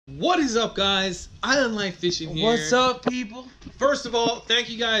What is up, guys? Island Life Fishing here. What's up, people? First of all, thank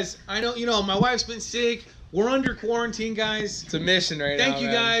you guys. I know, my wife's been sick. We're under quarantine, guys. It's a mission right now. Thank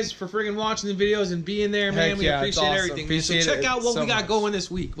you guys for friggin' watching the videos and being there, man. Heck We yeah, appreciate awesome. everything. Appreciate so check out what so we got much. going this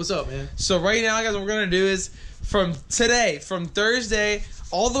week. What's up, man? So right now, guys, what we're gonna do is from Thursday,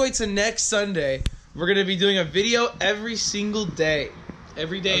 all the way to next Sunday, we're gonna be doing a video every single day.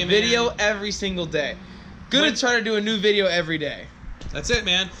 Every day, man. Video every single day. Gonna try to do a new video every day. That's it,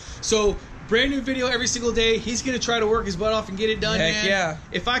 man. So brand new video every single day. He's gonna try to work his butt off and get it done, Heck man. yeah.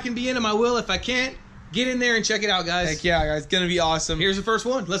 If I can be in him, I will. If I can't, get in there and check it out, guys. Heck yeah, guys. Gonna be awesome. Here's the first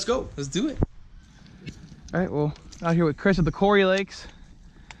one. Let's go. Let's do it. All right, well, out here with Chris at the Corey Lakes.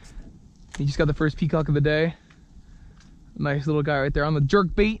 He just got the first peacock of the day. Nice little guy right there on the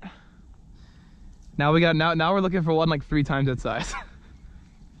jerk bait. Now now we're looking for one like 3 times that size.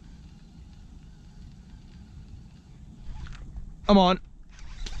 Come on.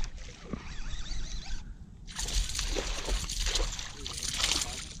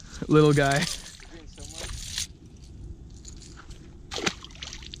 Little guy.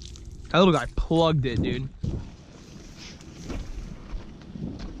 That little guy plugged it, dude.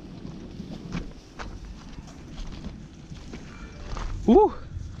 Woo!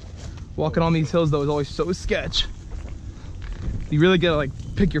 Walking on these hills though is always so sketch. You really gotta like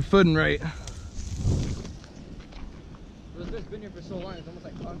pick your footing right. It's been here for so long, it's almost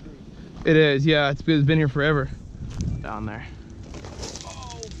like concrete. It is, yeah. It's been here forever. Down there.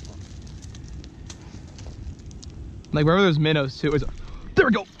 Like wherever there's minnows too. There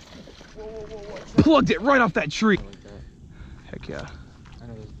we go. Plugged it right off that tree. I like that. Heck yeah. I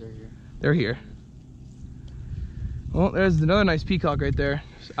know they're here. They're here. Well, there's another nice peacock right there.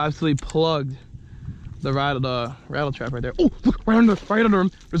 Just absolutely plugged the rattle trap right there. Oh, look, right under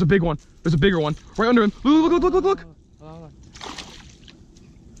him. There's a big one. There's a bigger one. Right under him. Look.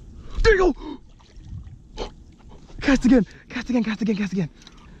 There you go. Cast again.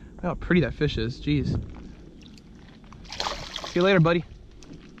 Look how pretty that fish is. Jeez. See you later, buddy.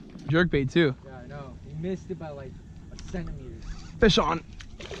 Jerkbait too. Yeah, I know. He missed it by like a centimeter. Fish on.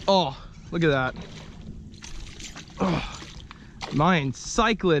 Oh, look at that. Oh, mine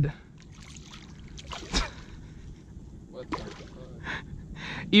cyclid. What the fuck?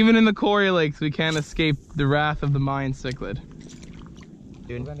 Even in the Corey Lakes, we can't escape the wrath of the mine cichlid.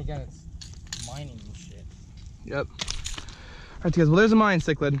 Well, then again, it's mining and shit. Yep. All right, guys. Well, there's a mine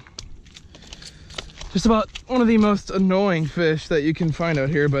cichlid. Just about one of the most annoying fish that you can find out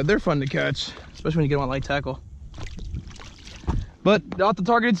here, but they're fun to catch, especially when you get them on light tackle. But not the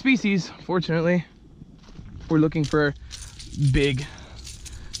targeted species, fortunately. We're looking for big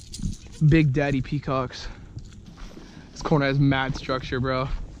daddy peacocks. This corner has mad structure, bro.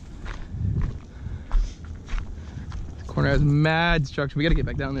 This corner has mad structure. We gotta get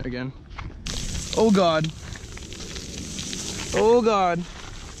back down there again. Oh God. Oh God.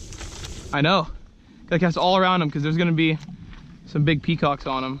 I know. Gotta cast all around them because there's gonna be some big peacocks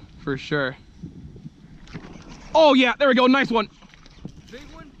on them for sure. Oh yeah, there we go, nice one. Big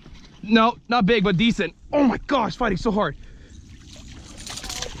one? No, not big, but decent. Oh my gosh, fighting so hard.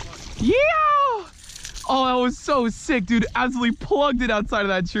 Yeah! Oh, that was so sick, dude. Absolutely plugged it outside of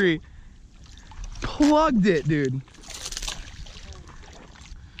that tree. Plugged it, dude.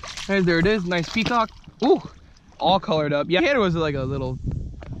 Hey, there it is, nice peacock. Ooh, all colored up. Yeah, it was like a little,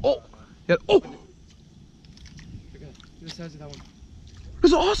 oh, yeah, oh. Look at the size of that one.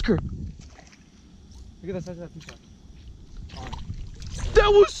 There's an Oscar. Look at the size of that peacock. That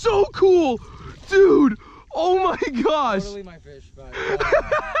was so cool, dude. Oh my gosh. Totally my fish, but dude,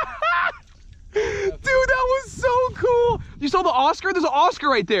 that was so cool. You saw the Oscar? There's an Oscar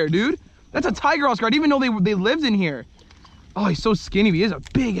right there, dude. That's a tiger Oscar. I didn't even know they lived in here. Oh, he's so skinny, but he has a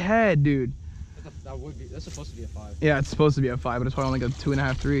big head, dude. that's supposed to be a 5. Yeah, it's supposed to be a 5, but it's probably only like a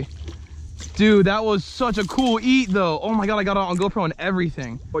 2.5, 3. Dude, that was such a cool eat, though. Oh my God, I got it on GoPro and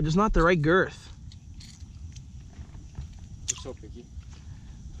everything. But just not the right girth. You're so picky.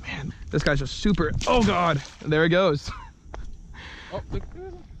 Man, this guy's just super. Oh God, there he goes. Oh, look,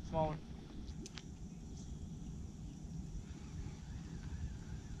 small one.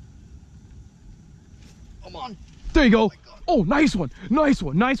 Come on. There you go. Oh, nice one. Nice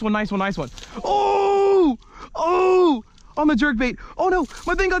one. Oh, on the jerkbait. Oh no,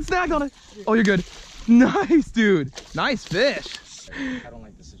 my thing got snagged on it. Oh, you're good. Nice, dude. Nice fish. I don't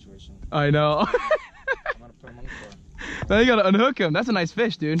like this situation. I know. I'm gonna put him on the floor. Now you gotta unhook him. That's a nice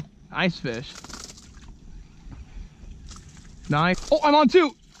fish, dude. Nice fish. Nice. Oh, I'm on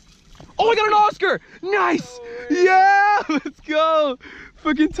 2. Oh, I got an Oscar. Nice. Yeah, let's go.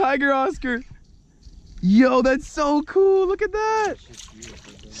 Fucking tiger Oscar. Yo, that's so cool. Look at that.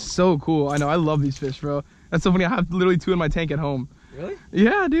 So cool. I know, I love these fish, bro. That's so funny. I have literally 2 in my tank at home. Really?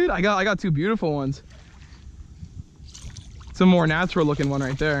 Yeah, dude. I got 2 beautiful ones. It's a more natural looking one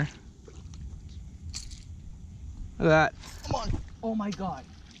right there. Look at that. Come on. Oh my god.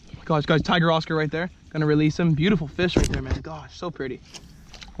 Gosh, guys, Tiger Oscar right there. Gonna release him. Beautiful fish right there, man. Gosh, so pretty.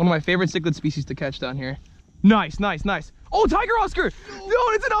 One of my favorite cichlid species to catch down here. Nice, nice, nice. Oh, Tiger Oscar! No,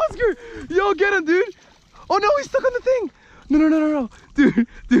 it's an Oscar! Yo, get him, dude! Oh no, he's stuck on the thing! No. Dude,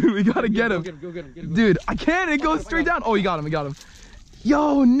 we gotta get him. Go get him. Dude, I can't. It goes straight down. Oh, you got him.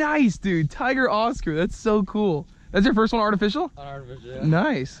 Yo, nice, dude. Tiger Oscar. That's so cool. That's your first one artificial? Artificial, yeah.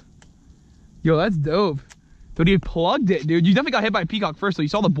 Nice. Yo, that's dope. Dude, he plugged it, dude. You definitely got hit by a peacock first, so you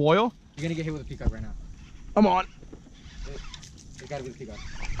saw the boil? You're gonna get hit with a peacock right now. I'm on. It gotta be the peacock.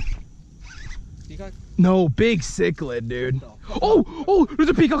 Peacock? No, big cichlid, dude. Oh, there's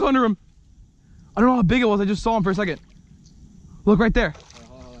a peacock under him. I don't know how big it was. I just saw him for a second. Look right there.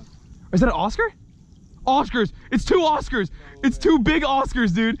 Hold on. Is that an Oscar? Oscars. It's 2 Oscars. It's 2 big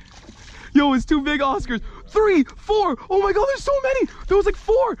Oscars, dude. Yo, it's 2 big Oscars. 3, 4. Oh my god, there's so many. There was like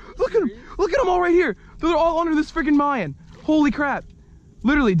 4. Look at them. Look at them all right here. They're all under this freaking Mayan. Holy crap.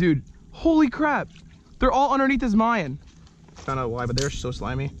 Literally, dude. Holy crap. They're all underneath this Mayan. I don't know why, but they're so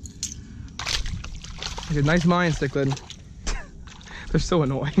slimy. Like a nice Mayan cichlid. They're so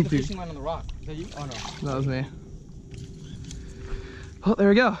annoying, The dude. fishing line on the rock. Is that you? Oh no. That was me. Oh, there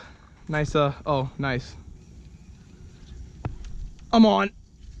we go. Nice, nice. I'm on.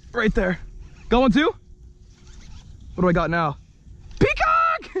 Right there. Got one too? What do I got now?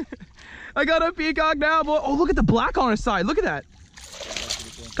 Peacock! I got a peacock now, boy. Oh, look at the black on her side. Look at that.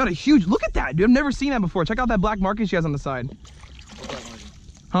 Got a huge, look at that, dude. I've never seen that before. Check out that black marking she has on the side.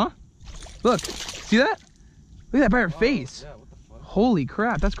 Huh? Look, see that? Look at that by her face. Yeah, what the fuck? Holy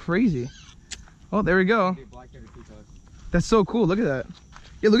crap, that's crazy. Oh, there we go. That's so cool. Look at that.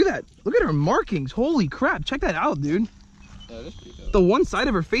 Yeah, look at that. Look at her markings. Holy crap. Check that out, dude. Yeah, that's pretty dope. The one side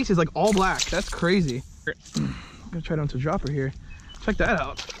of her face is like all black. That's crazy. I'm gonna try to drop her here. Check that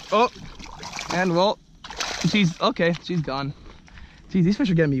out. Oh, and well, she's okay. She's gone. Geez, these fish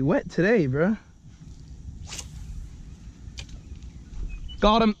are getting me wet today, bro.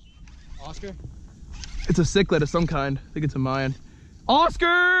 Got him. Oscar? It's a cichlid of some kind. I think it's a Mayan.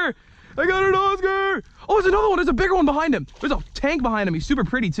 Oscar! I got an Oscar! Oh, there's another one. There's a bigger one behind him. There's a tank behind him. He's super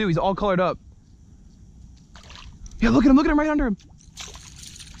pretty too. He's all colored up. Yeah, look at him right under him.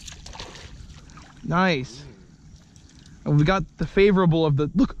 Nice. And we got the favorable of the,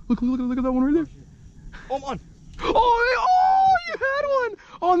 look at that one right there. Oh, I'm on. Oh, you had one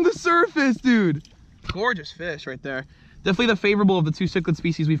on the surface, dude. Gorgeous fish right there. Definitely the favorable of the 2 cichlid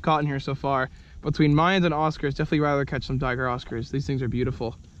species we've caught in here so far. Between Mayans and Oscars, definitely rather catch some Tiger Oscars. These things are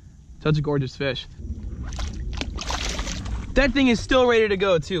beautiful. Such a gorgeous fish. That thing is still ready to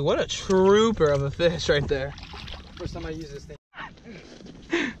go too. What a trooper of a fish right there. First time I use this thing.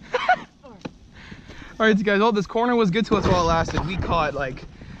 All right, guys, well, this corner was good to us while it lasted. We caught like,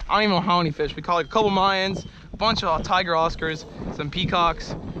 I don't even know how many fish. We caught like a couple Mayans, a bunch of Tiger Oscars, some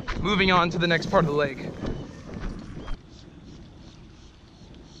peacocks. Moving on to the next part of the lake.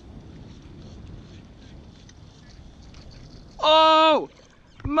 Oh,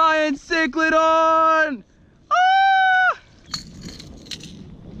 Mayan cichlid on! Ah!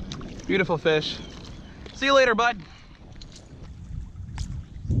 Beautiful fish. See you later, bud.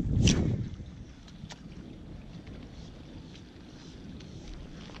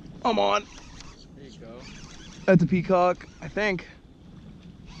 I'm on. There you go. That's a peacock, I think.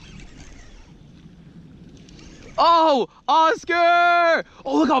 Oh, Oscar!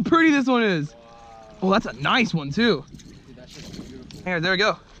 Oh, look how pretty this one is. Wow. Oh, that's a nice one too. Dude, that shit's beautiful. Here, there we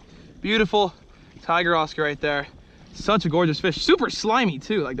go. Beautiful Tiger Oscar right there. Such a gorgeous fish. Super slimy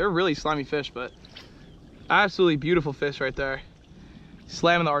too. Like, they're really slimy fish, but absolutely beautiful fish right there.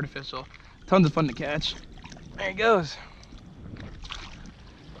 Slamming the artificial. Tons of fun to catch. There he goes.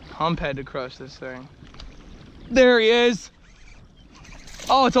 Hump head to crush this thing. There he is.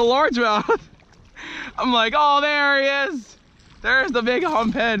 Oh, it's a largemouth. I'm like, oh, there he is. There's the big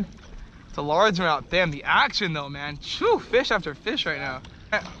hump head. It's a largemouth. Damn, the action though, man. Phew, fish after fish right now.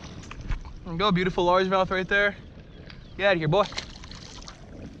 There we go, beautiful largemouth right there. Get out of here, boy.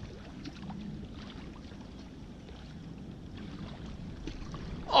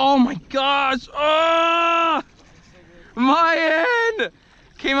 Oh my gosh. Oh, Mayan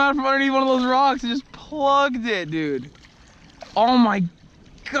came out from underneath one of those rocks and just plugged it, dude. Oh my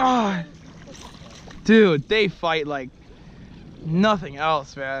god. Dude, they fight like nothing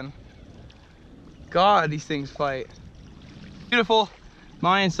else, man. God, these things fight. Beautiful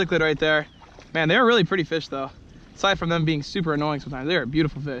Mayan cichlid right there. Man, they're really pretty fish though. aside from them being super annoying sometimes, they're a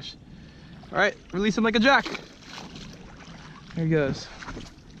beautiful fish. All right, release him like a jack. There he goes.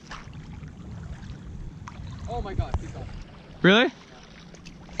 Oh my God, peacock. Really?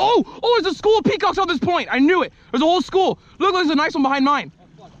 Oh, there's a school of peacocks on this point. I knew it. There's a whole school. Look, there's a nice one behind mine.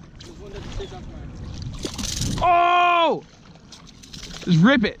 Oh fuck, there's one that stays on mine. Oh! Just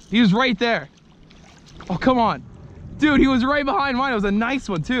rip it. He was right there. Oh, come on. Dude, he was right behind mine. It was a nice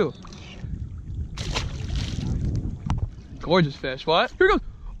one too. Gorgeous fish. What? Here he goes.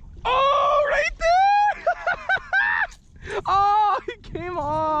 Oh, right there! Oh, he came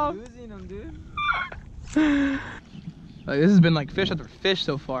off. Losing him, dude. Like, this has been like fish after fish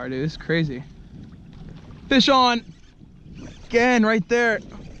so far, dude. This is crazy. Fish on. Again, right there.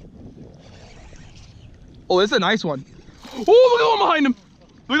 Oh, this is a nice one. Oh, look at that one behind him.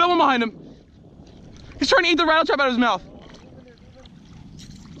 Look at that one behind him. He's trying to eat the rattle trap out of his mouth.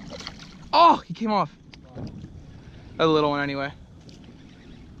 Oh, he came off. That's a little one anyway.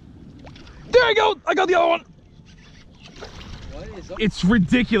 There I go. I got the other one. What is up? It's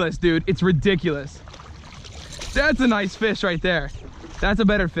ridiculous, dude. It's ridiculous. That's a nice fish right there. That's a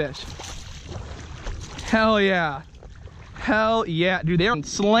better fish. Hell yeah. Hell yeah. Dude, they don't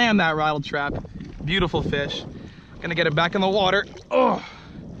slam that rattle trap. Beautiful fish. Gonna get it back in the water. Oh,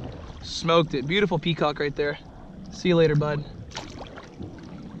 smoked it. Beautiful peacock right there. See you later, bud.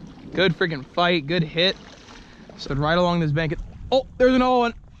 Good freaking fight. Good hit. Stood right along this bank. Oh, there's another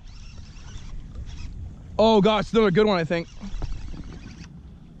one. Oh gosh, another good one, I think.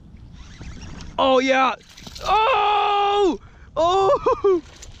 Oh yeah. Oh! Oh!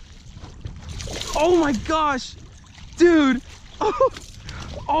 Oh my gosh, dude!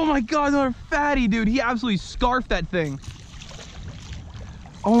 Oh my god, another fatty, dude! He absolutely scarfed that thing.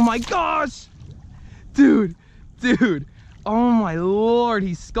 Oh my gosh, dude! Oh my lord,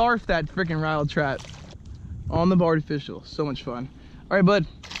 he scarfed that freaking rattle trap on the artificial. So much fun. All right, bud,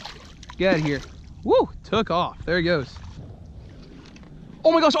 get out of here. Woo! Took off. There he goes.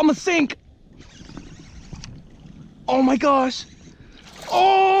 Oh my gosh, on the sink! Oh my gosh!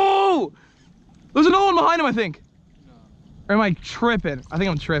 Oh! There's another one behind him, I think. No. Or am I tripping? I think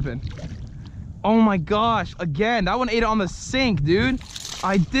I'm tripping. Oh my gosh! Again, that one ate it on the sink, dude.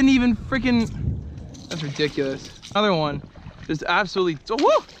 I didn't even freaking. That's ridiculous. Another one, just absolutely. Oh,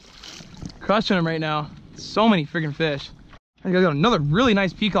 woo! Crushing him right now. So many freaking fish. I got another really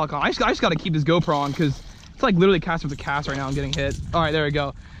nice peacock on. I just got to keep this GoPro on because it's like literally casting with a cast right now. I'm getting hit. All right, there we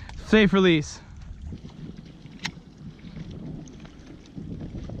go. Safe release.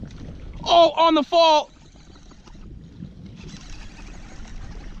 Oh, on the fall.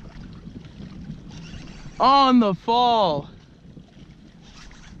 On the fall.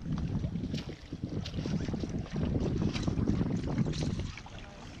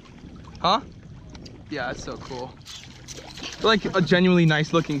 Huh? Yeah, that's so cool. They're like a genuinely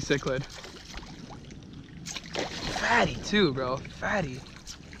nice looking cichlid. Fatty too, bro. Fatty.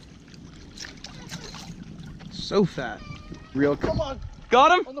 So fat. Real. Come on,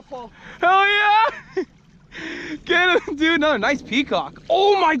 Got him? on the fall. Hell yeah! Get him, dude. Another nice peacock.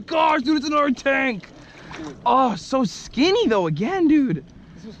 Oh my gosh, dude, it's another tank. Dude. Oh, so skinny though again, dude.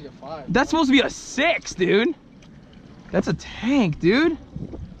 This is supposed to be a 5. That's supposed to be a 6, dude. That's a tank, dude.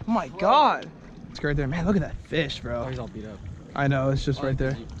 Oh my god. It's right there. Man, look at that fish, Oh, bro. he's all beat up. I know, it's just right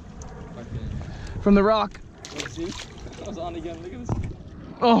there. Fucking. From the rock. Let's see. I was on again. Look at this.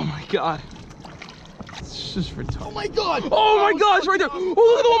 Oh my god. It's just for Oh my god! Oh my god, it's right there. Oh,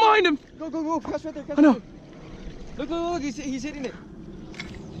 look at the one behind him. Go, go, go. Catch right there. Catch I know. right there. Look, look, look. He's hitting it.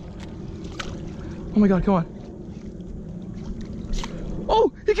 Oh my god, come on.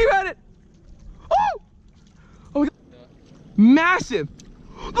 Oh, he came at it. Oh! Oh my god. Yeah. Massive.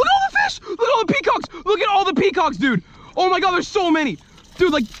 Look at all the fish. Look at all the peacocks. Look at all the peacocks, dude. Oh my god, there's so many.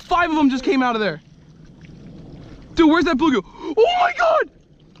 Dude, like 5 of them just came out of there. Dude, where's that bluegill? Oh my god.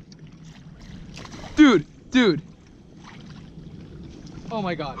 Dude. Oh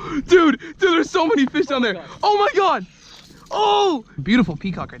my god. Dude, there's so many fish down there. God. Oh my god. Oh, beautiful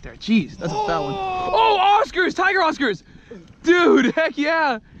peacock right there. Jeez, that's a fat one. Oh, Oscars, tiger Oscars. Dude, heck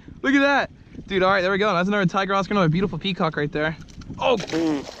yeah. Look at that. Dude, all right, there we go. That's another tiger Oscar, another beautiful peacock right there. Oh,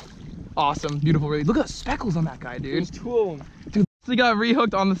 awesome, beautiful. Really, look at the speckles on that guy, dude. There's 2 of them. Dude, he got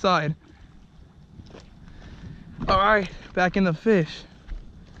rehooked on the side. All right, back in the fish.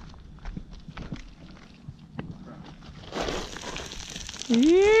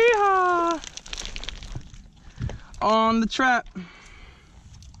 Yeehaw! On the trap.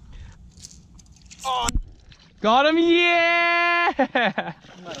 On. Got him, yeah!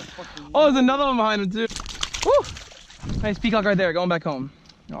 Oh, there's another one behind him too. Woo! Nice peacock right there, going back home.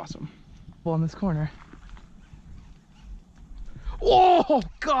 Awesome. Well, in this corner. Oh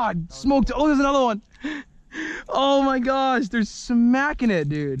God, smoked. Oh, there's another one. Oh my gosh, they're smacking it,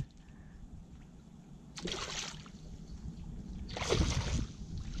 dude.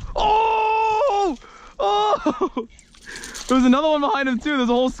 Oh! Oh! There's another one behind him too. There's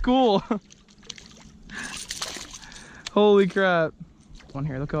a whole school. Holy crap. One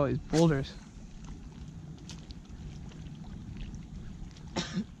here, look at all these boulders.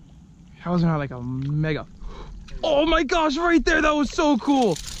 How was there not like a mega? Oh my gosh, right there, that was so cool.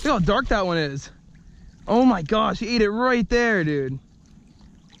 Look how dark that one is. Oh my gosh, he ate it right there, dude.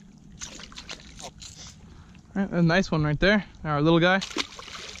 All right, a nice one right there. Our little guy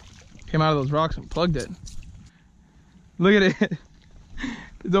came out of those rocks and plugged it. Look at it.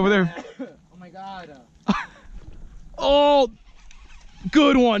 It's over there. Oh my god. Oh,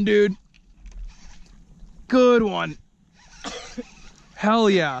 good one, dude. Good one. Hell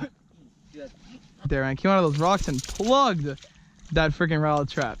yeah. There, man. Came out of those rocks and plugged that freaking rattle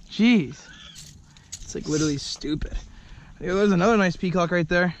trap. Jeez. It's like literally stupid. There's another nice peacock right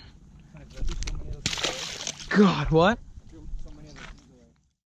there. God, what?